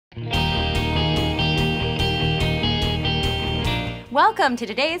Welcome to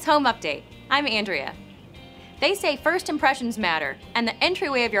today's home update. I'm Andrea. They say first impressions matter, and the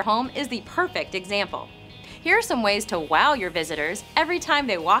entryway of your home is the perfect example. Here are some ways to wow your visitors every time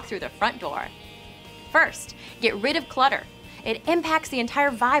they walk through the front door. First, get rid of clutter. It impacts the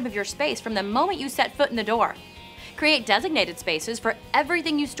entire vibe of your space from the moment you set foot in the door. Create designated spaces for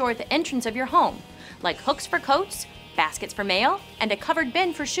everything you store at the entrance of your home, like hooks for coats, baskets for mail, and a covered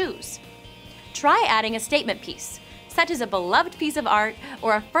bin for shoes. Try adding a statement piece, such as a beloved piece of art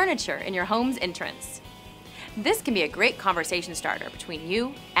or a furniture in your home's entrance. This can be a great conversation starter between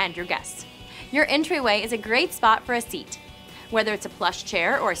you and your guests. Your entryway is a great spot for a seat. Whether it's a plush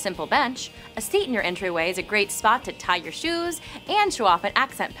chair or a simple bench, a seat in your entryway is a great spot to tie your shoes and show off an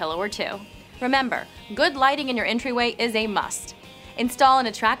accent pillow or two. Remember, good lighting in your entryway is a must. Install an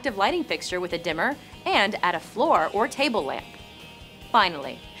attractive lighting fixture with a dimmer and add a floor or table lamp.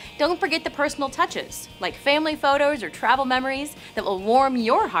 Finally, don't forget the personal touches, like family photos or travel memories that will warm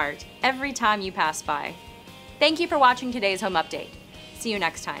your heart every time you pass by. Thank you for watching today's home update. See you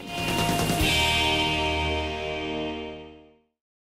next time.